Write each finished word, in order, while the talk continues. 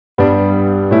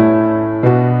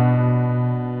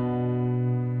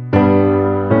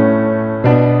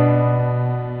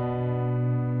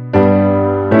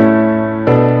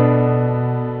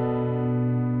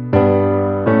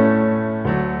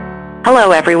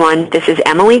everyone. This is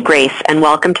Emily Grace, and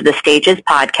welcome to the Stages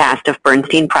podcast of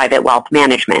Bernstein Private Wealth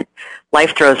Management.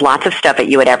 Life throws lots of stuff at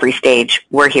you at every stage.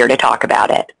 We're here to talk about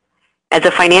it. As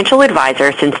a financial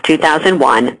advisor since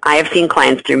 2001, I have seen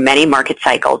clients through many market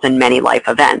cycles and many life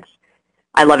events.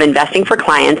 I love investing for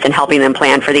clients and helping them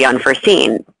plan for the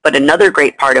unforeseen, but another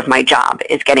great part of my job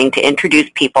is getting to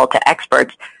introduce people to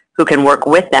experts who can work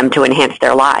with them to enhance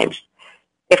their lives.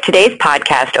 If today's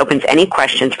podcast opens any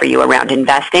questions for you around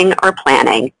investing or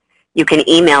planning, you can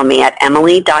email me at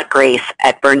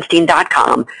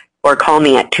emily.grace@bernstein.com or call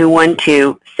me at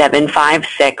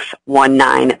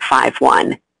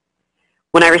 212-756-1951.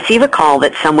 When I receive a call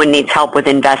that someone needs help with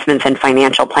investments and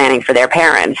financial planning for their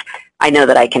parents, I know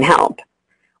that I can help.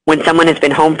 When someone has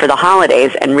been home for the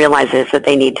holidays and realizes that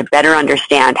they need to better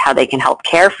understand how they can help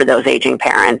care for those aging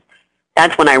parents,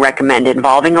 that's when I recommend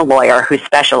involving a lawyer who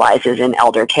specializes in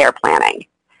elder care planning.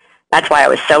 That's why I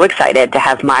was so excited to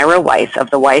have Myra Weiss of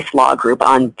the Weiss Law Group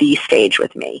on the stage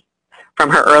with me. From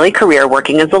her early career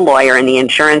working as a lawyer in the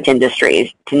insurance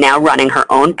industries to now running her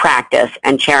own practice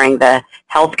and chairing the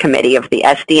health committee of the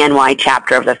SDNY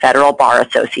chapter of the Federal Bar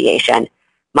Association,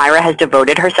 Myra has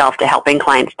devoted herself to helping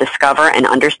clients discover and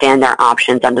understand their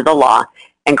options under the law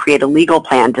and create a legal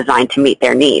plan designed to meet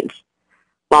their needs.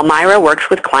 While Myra works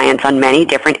with clients on many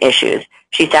different issues,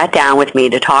 she sat down with me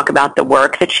to talk about the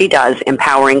work that she does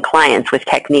empowering clients with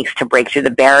techniques to break through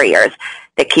the barriers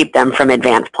that keep them from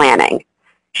advanced planning.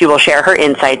 She will share her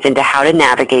insights into how to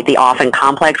navigate the often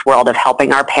complex world of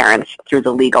helping our parents through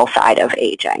the legal side of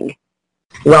aging.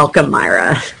 Welcome,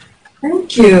 Myra.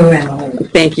 Thank you, Emily.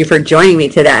 Thank you for joining me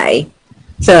today.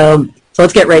 So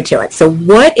let's get right to it. So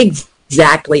what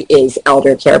exactly is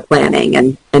elder care planning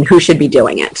and who should be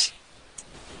doing it?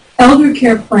 Elder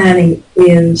care planning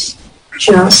is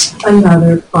just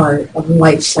another part of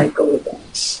life cycle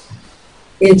events.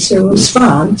 It's a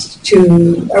response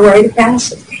to a rite of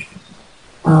passage.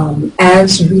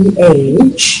 As we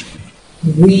age,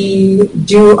 we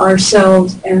do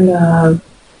ourselves and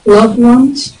loved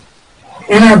ones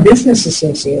and our business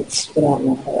associates, for that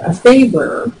matter, a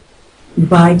favor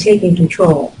by taking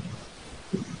control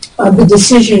of the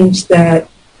decisions that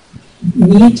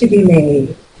need to be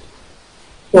made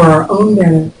for our own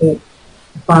benefit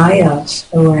by us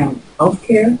around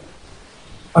healthcare,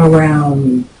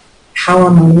 around how our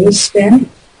money is spent,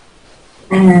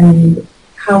 and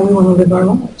how we want to live our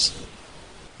lives.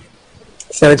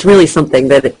 So it's really something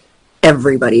that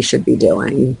everybody should be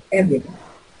doing. Everybody.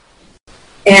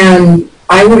 And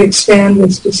I would expand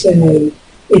this to say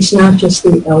it's not just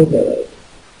the elderly.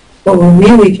 What we're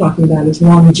really talking about is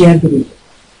longevity.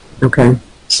 Okay.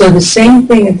 So the same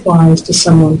thing applies to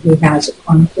someone who has a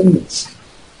chronic illness.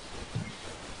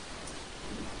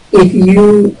 If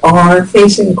you are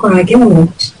facing a chronic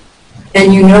illness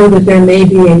and you know that there may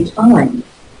be a time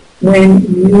when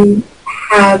you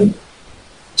have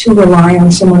to rely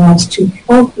on someone else to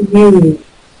help you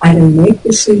either make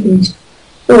decisions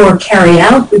or carry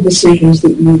out the decisions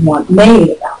that you want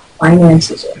made about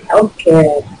finances or health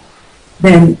care,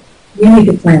 then you need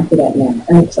to plan for that now.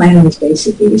 And the plan is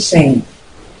basically the same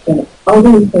for an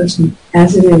elderly person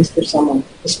as it is for someone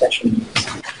with special needs.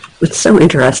 It's so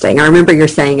interesting. I remember you're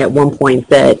saying at one point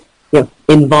that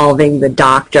involving the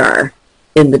doctor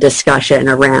in the discussion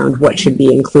around what should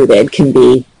be included can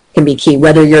be key,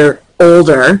 whether you're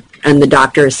older and the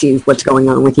doctor sees what's going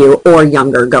on with you or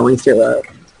younger going through a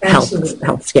health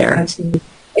scare. Absolutely.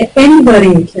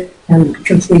 Anybody can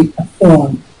complete a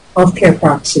form, healthcare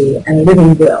proxy, and a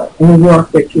living will. In New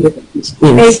York, there are two different pieces of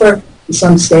paper. In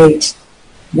some states,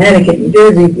 Connecticut, New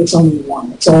Jersey, it's only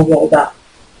one. It's all rolled up.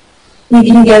 You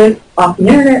can get it off the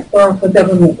internet or off a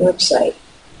government website.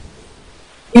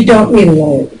 You don't need a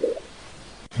lawyer to do it.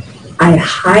 I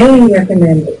highly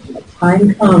recommend it when the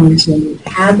time comes when you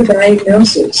have a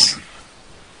diagnosis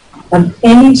of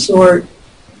any sort,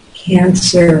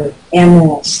 cancer,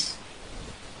 MS,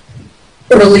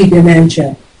 early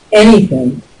dementia,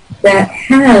 anything that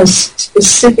has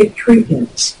specific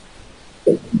treatments.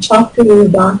 Talk to the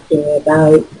doctor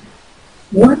about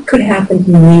what could happen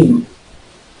to me,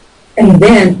 and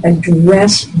then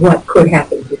address what could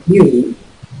happen to you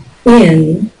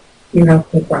in your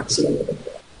healthcare proxy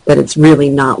individual. But it's really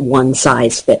not one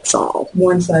size fits all.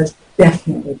 One size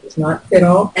definitely does not fit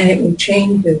all, and it will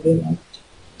change as we want.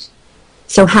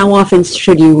 So how often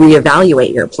should you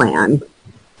reevaluate your plan?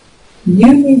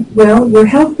 Your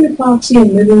healthcare proxy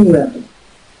and living will,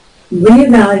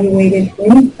 reevaluate it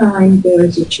anytime there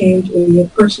is a change in your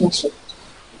personal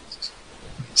circumstances.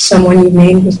 Someone you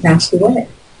named has passed away,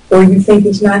 or you think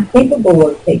is not capable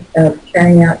of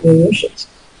carrying out your wishes.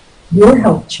 Your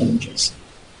health changes.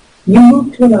 You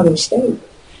move to another state.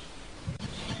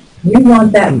 We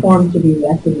want that form to be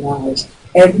recognized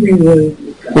everywhere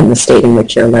you go. In the state in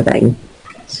which you're living.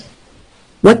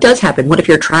 What does happen? What if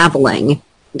you're traveling?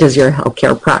 Does your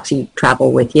healthcare proxy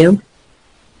travel with you?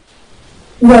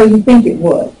 Well, you think it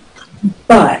would,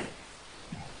 but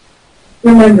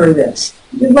remember this.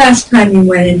 The last time you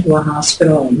went into a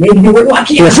hospital, and maybe you were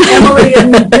lucky as Emily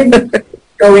and didn't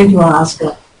go into a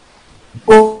hospital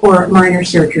for minor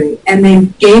surgery, and they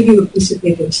gave you a piece of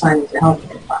paper to sign as a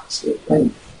healthcare proxy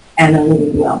and a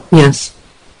living will. Yes.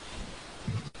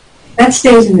 That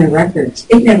stays in their records.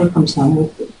 It never comes home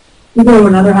with you. You go to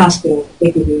another hospital,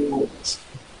 they give you notice.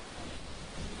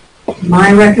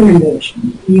 My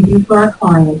recommendation, we do for our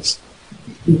clients,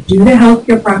 we do the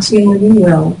healthcare proxy and living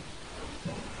will.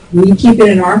 We keep it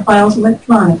in our files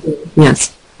electronically.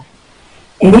 Yes.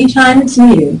 Anytime it's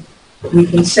needed, we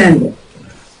can send it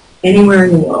anywhere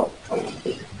in the world.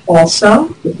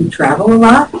 Also, if you travel a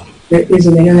lot, there is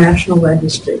an international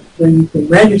registry where you can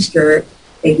register.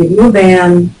 They give you a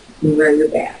band, you wear your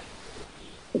band.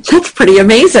 That's pretty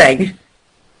amazing.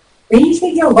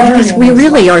 Because we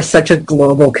really are such a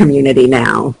global community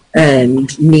now,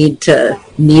 and need to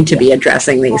be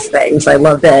addressing these things. I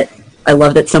love that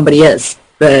somebody is,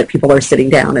 that people are sitting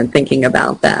down and thinking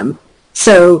about them.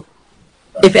 So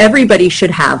if everybody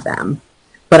should have them,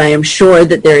 but I am sure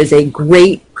that there is a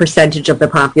great percentage of the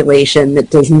population that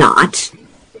does not,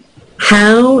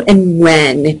 how and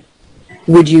when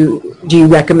do you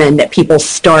recommend that people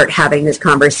start having this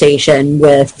conversation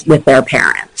with their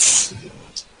parents?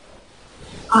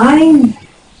 I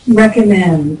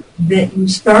recommend that you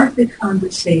start the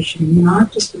conversation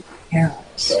not just with the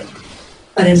parents,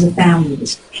 but as a family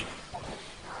discussion.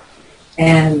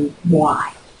 And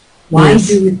why? Why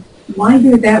do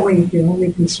it that way if you're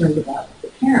only concerned about the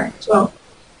parents?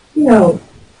 Well,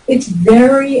 it's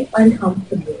very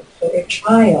uncomfortable for a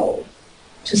child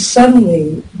to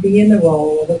suddenly be in the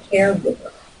role of a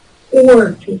caregiver,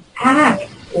 or to act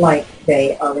like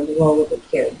they are in the role of a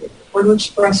caregiver, or to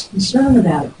express concern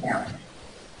about a parent.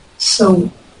 So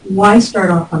why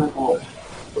start off on a hole?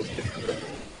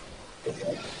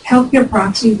 Healthcare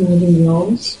proxies and living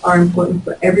wills are important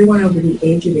for everyone over the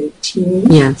age of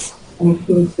 18. Yes. And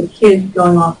includes the kid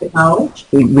going off to college.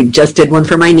 We just did one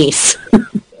for my niece.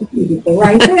 You did the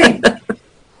right thing.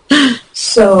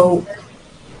 So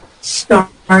start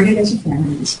it as a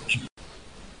family discussion.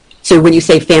 So when you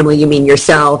say family, you mean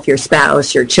yourself, your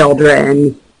spouse, your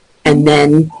children, and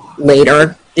then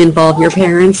later involve your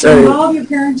parents? Or? Involve your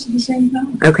parents at the same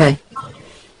time. Okay.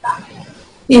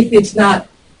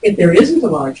 If there isn't a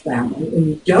large family and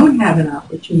you don't have an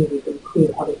opportunity to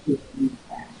include other people in the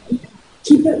family,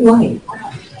 keep it light.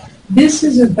 This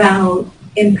is about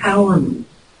empowerment.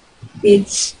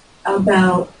 It's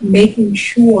about making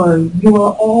sure you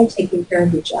are all taking care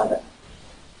of each other.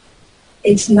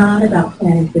 It's not about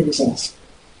planning for disaster.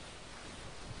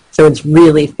 So it's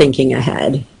really thinking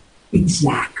ahead.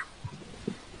 Exactly.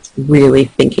 It's really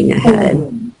thinking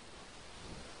ahead.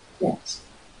 Yes.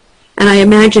 And I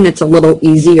imagine it's a little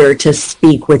easier to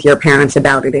speak with your parents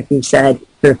about it if you said,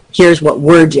 here's what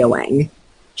we're doing.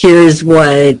 Here's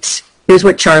what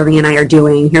Charlie and I are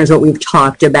doing. Here's what we've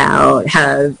talked about.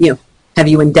 Have you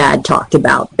and Dad talked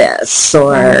about this?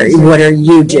 Or what are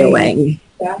you doing?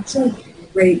 That's a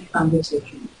great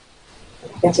conversation.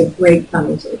 That's a great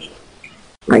conversation.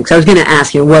 Right. So I was going to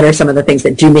ask you, what are some of the things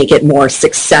that do make it more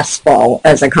successful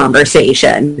as a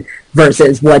conversation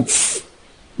versus what's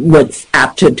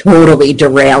apt to totally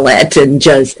derail it and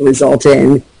just result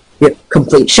in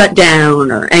complete shutdown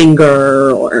or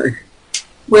anger or...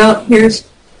 Well, here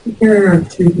are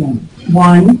 3 things.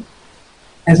 One,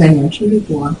 as I mentioned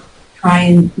before, try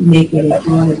and make it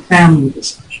a family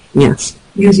discussion. Yes.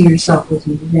 Using yourself as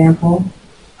an example.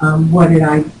 What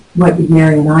did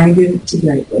Mary and I do? It's a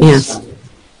great way to start.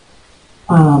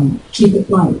 Keep it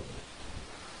light.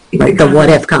 Like the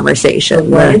what-if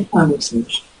conversation. The what-if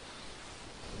conversation.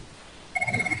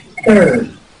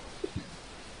 Third,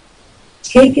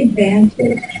 take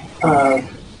advantage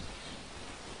of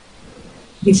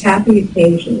these happy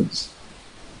occasions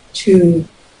to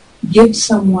give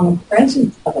someone a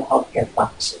present of a healthcare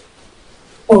proxy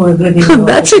or a living will.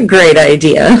 That's a great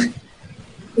idea.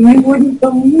 You wouldn't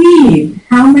believe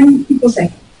how many people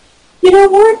say, you know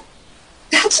what?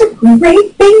 That's a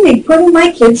great thing they put in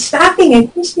my kid's stocking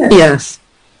at Christmas. Yes.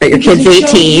 But your kid's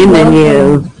 18 and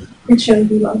you... It shows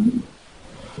you love them.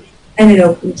 And it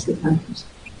opens the conversation.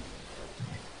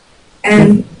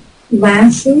 And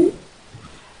lastly,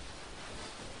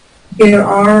 there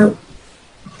are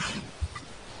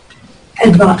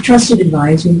trusted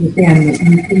advisors with family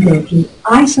and you can go to.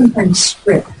 I sometimes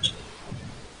script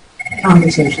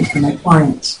conversations for my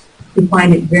clients. who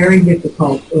find it very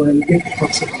difficult or in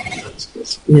difficult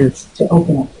circumstances to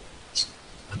open up.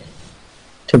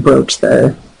 To broach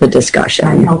the discussion.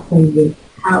 And help them with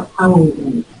how are we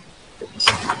going to do this?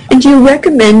 And do you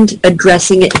recommend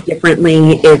addressing it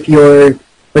differently if you're,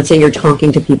 let's say you're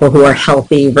talking to people who are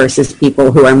healthy versus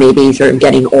people who are maybe sort of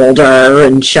getting older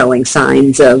and showing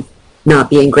signs of not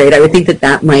being great? I would think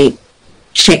that might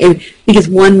change, because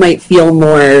one might feel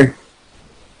more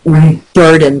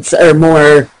burdens or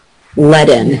more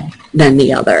leaden than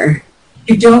the other.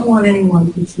 You don't want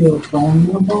anyone to feel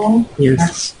vulnerable.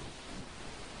 Yes.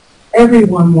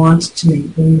 Everyone wants to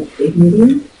maintain their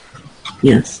dignity.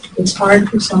 Yes. It's hard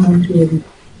for someone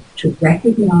to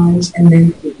recognize and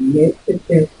then to admit that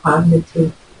their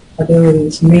cognitive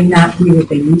abilities may not be what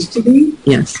they used to be.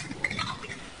 Yes.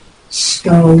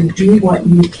 So do what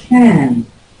you can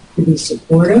to be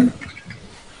supportive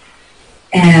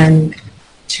and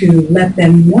to let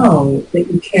them know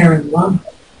that you care and love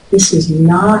them. This is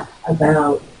not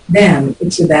about them.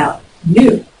 It's about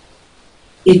you.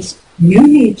 You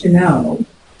need to know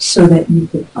so that you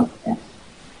can help them.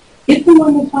 If and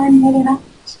when the time that it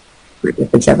happens.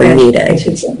 If it's ever needed. If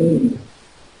it's ever needed.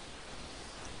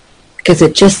 Because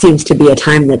it just seems to be a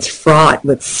time that's fraught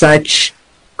with such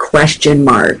question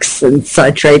marks and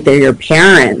such, right? They're your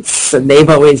parents, and they've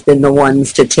always been the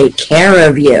ones to take care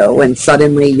of you, and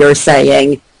suddenly you're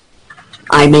saying,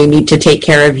 I may need to take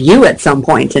care of you at some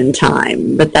point in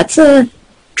time. But that's a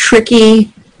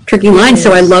tricky line.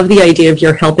 So I love the idea of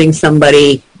you're helping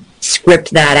somebody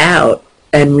script that out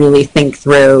and really think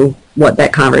through what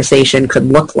that conversation could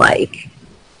look like.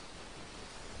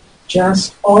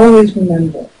 Just always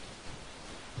remember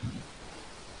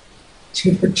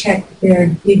to protect their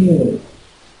dignity.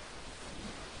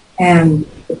 And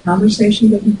if the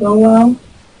conversation doesn't go well,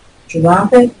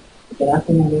 drop it, get up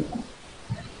another time.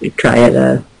 Try it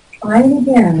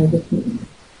again a different way.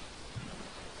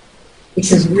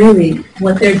 Because really,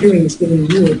 what they're doing is giving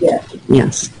you a gift.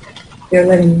 Yes. They're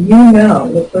letting you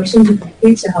know, the person who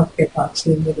completes a healthcare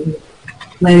proxy,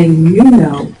 letting you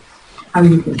know how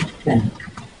you can help them.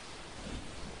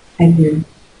 And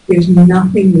there's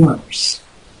nothing worse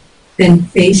than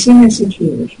facing a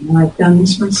situation, and I've done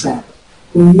this myself,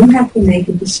 when you have to make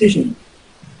a decision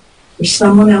for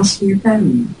someone else in your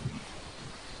family,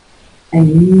 and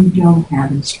you don't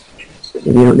have instructions. And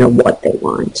you don't know what they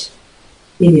want.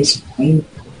 It is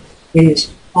painful. It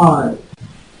is hard.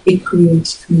 It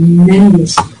creates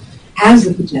has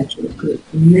the potential to create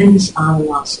tremendous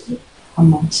animosity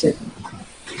among siblings.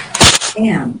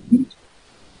 And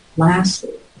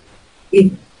lastly,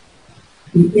 if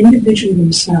the individual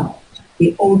themselves,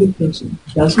 the older person,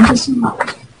 doesn't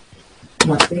decide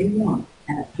what they want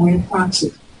at a point of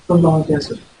proxy, the law does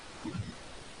it.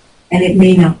 And it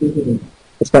may not be within. I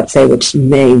was about to say, which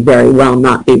may very well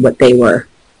not be what they were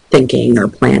thinking or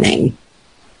planning.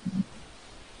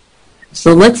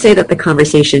 So let's say that the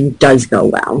conversation does go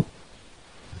well.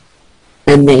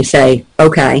 And they say,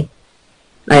 okay,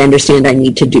 I understand I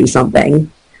need to do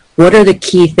something. What are the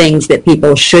key things that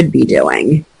people should be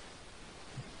doing?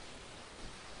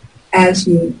 As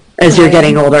you're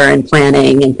getting older and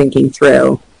planning and thinking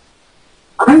through.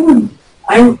 I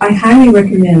highly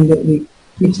recommend that we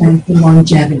plan for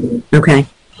longevity. Okay.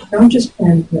 Don't just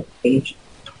plan for age.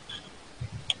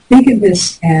 Think of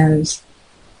this as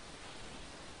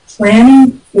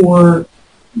planning for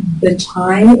the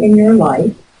time in your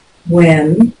life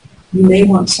when you may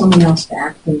want someone else to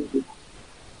act on you,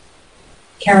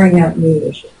 carrying out your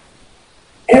wishes.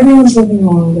 Everyone's living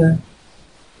longer.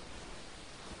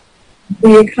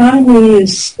 The economy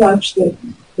is such that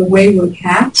the way we're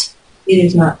taxed, it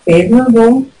is not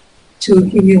favorable to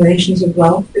accumulations of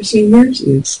wealth for seniors.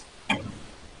 Yes.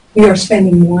 We are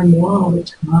spending more and more all the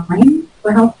time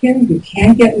for health care. You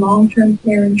can't get long-term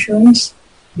care insurance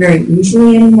very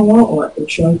easily anymore, or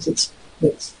insurance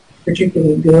that's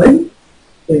particularly good.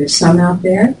 There's some out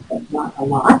there, but not a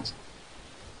lot.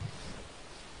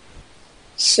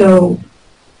 So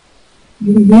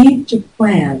you need to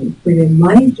plan for your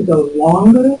money to go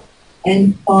longer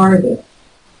and farther.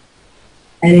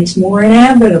 And it's more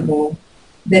inevitable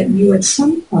that you at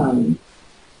some time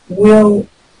will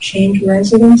change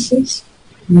residences,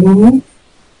 move.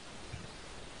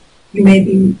 You may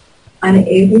be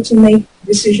unable to make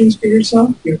decisions for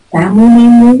yourself. Your family may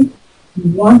move.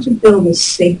 You want to build a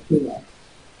safety net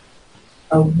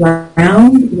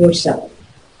around yourself,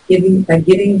 by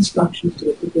giving instructions to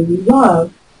the people you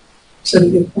love so that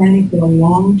you're planning for the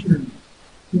long term,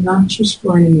 not just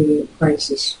for an immediate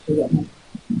crisis.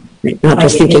 Not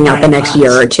just thinking out the next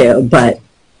year or two, but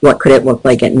what could it look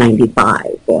like at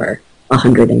 95 or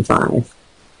 105?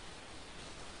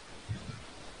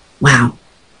 Wow.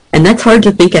 And that's hard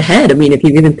to think ahead. I mean, if you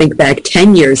even think back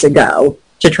 10 years ago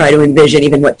to try to envision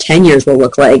even what 10 years will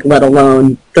look like, let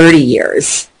alone 30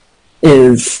 years,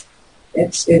 is...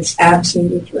 It's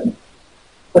absolutely true.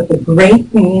 But the great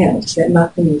thing is that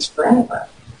nothing is forever.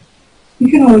 You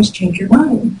can always change your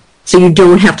mind. So you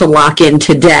don't have to lock in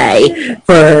today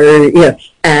for,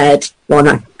 at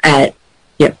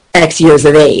X years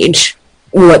of age,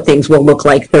 what things will look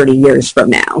like 30 years from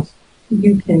now.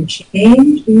 You can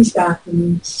change these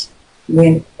documents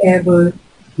whenever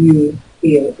you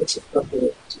feel it's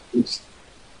appropriate to do so.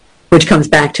 Which comes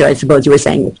back to, I suppose you were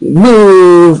saying, if you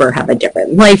move or have a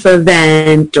different life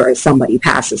event or somebody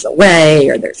passes away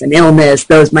or there's an illness,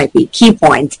 those might be key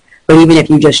points. But even if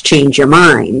you just change your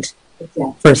mind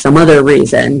for some other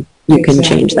reason, you can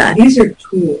change that. These are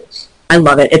tools. I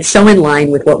love it. It's so in line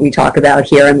with what we talk about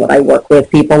here and what I work with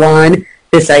people on,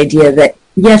 this idea that,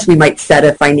 yes, we might set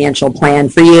a financial plan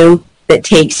for you that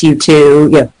takes you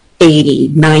to 80,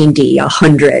 90,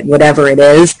 100, whatever it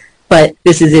is. But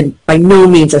this is by no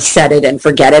means a set it and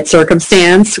forget it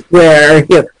circumstance where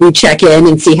we check in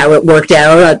and see how it worked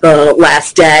out at the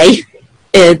last day.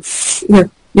 It's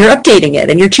you're updating it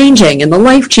and you're changing and the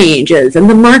life changes and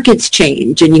the markets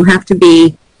change and you have to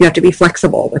be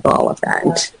flexible with all of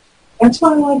that. That's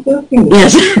why I like working with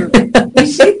Yes. We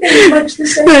see pretty much the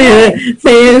same way.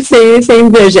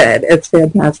 Same vision. It's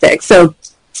fantastic. So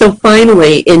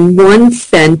finally, in one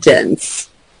sentence,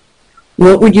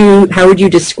 how would you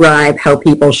describe how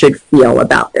people should feel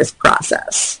about this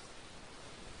process?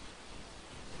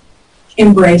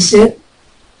 Embrace it.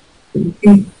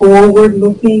 Be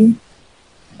forward-looking.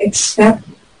 Accept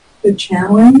the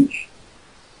challenge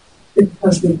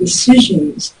because the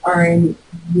decisions are in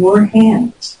your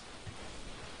hands.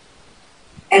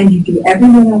 And you do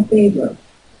everyone a favor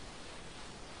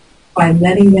by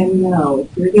letting them know,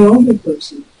 if you're the older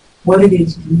person, what it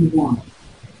is you want.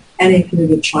 And if you're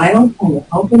the child trying to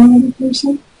help another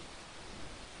person,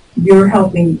 you're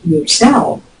helping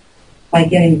yourself by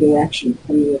getting direction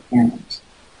from your parents.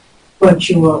 But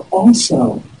you are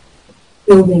also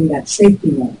building that safety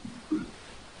net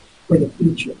for the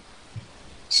future.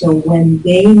 So when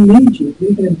they need you,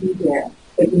 you're going to be there,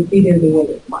 but you'll be there the way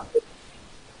they want you.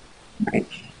 Right.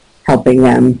 Helping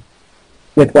them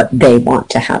with what they want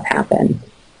to have happen.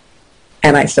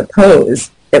 And I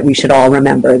suppose that we should all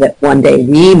remember that one day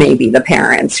we may be the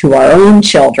parents who our own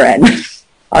children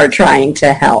are trying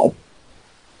to help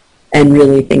and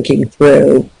really thinking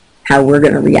through how we're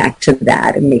going to react to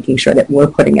that and making sure that we're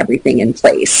putting everything in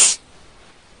place.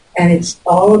 And it's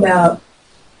all about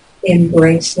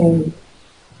embracing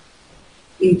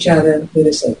each other with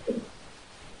a safety net.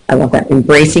 I love that.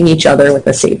 Embracing each other with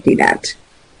a safety net.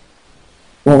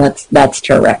 Well, that's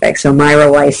terrific. So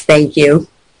Myra Weiss, thank you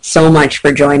so much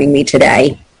for joining me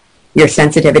today. Your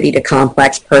sensitivity to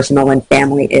complex personal and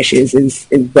family issues is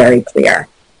very clear.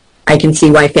 I can see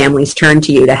why families turn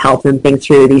to you to help them think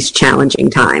through these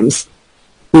challenging times.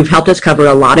 You've helped us cover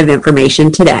a lot of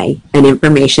information today, and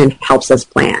information helps us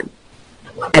plan.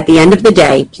 At the end of the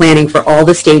day, planning for all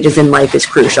the stages in life is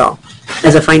crucial.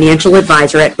 As a financial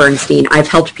advisor at Bernstein, I've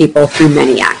helped people through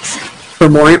many acts. For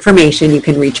more information, you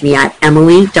can reach me at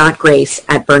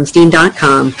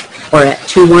emily.grace@bernstein.com or at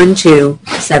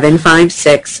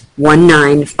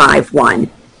 212-756-1951.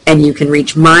 And you can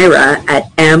reach Myra at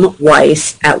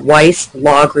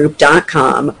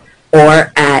mweiss@weisslawgroup.com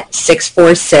or at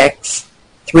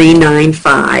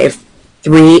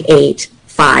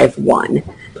 646-395-3851.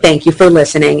 Thank you for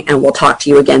listening, and we'll talk to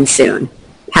you again soon.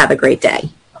 Have a great day.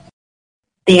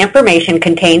 The information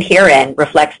contained herein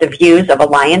reflects the views of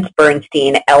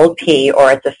AllianceBernstein, LP,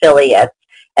 or its affiliates,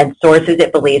 and sources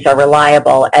it believes are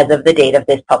reliable as of the date of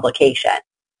this publication.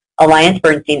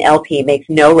 AllianceBernstein, LP makes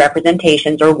no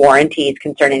representations or warranties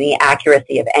concerning the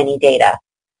accuracy of any data.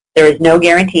 There is no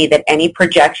guarantee that any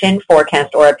projection,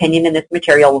 forecast, or opinion in this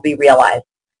material will be realized.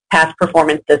 Past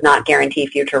performance does not guarantee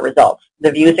future results.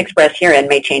 The views expressed herein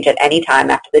may change at any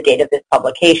time after the date of this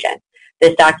publication.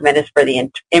 This document is for the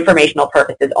informational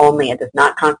purposes only and does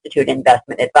not constitute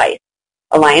investment advice.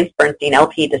 AllianceBernstein,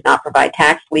 LP does not provide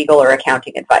tax, legal, or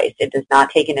accounting advice. It does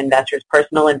not take an investor's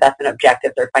personal investment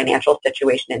objectives or financial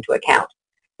situation into account.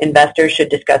 Investors should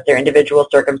discuss their individual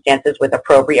circumstances with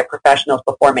appropriate professionals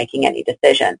before making any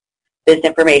decision. This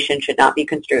information should not be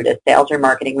construed as sales or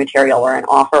marketing material or an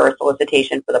offer or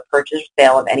solicitation for the purchase or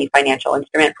sale of any financial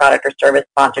instrument, product, or service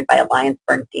sponsored by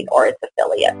AllianceBernstein or its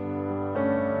affiliates.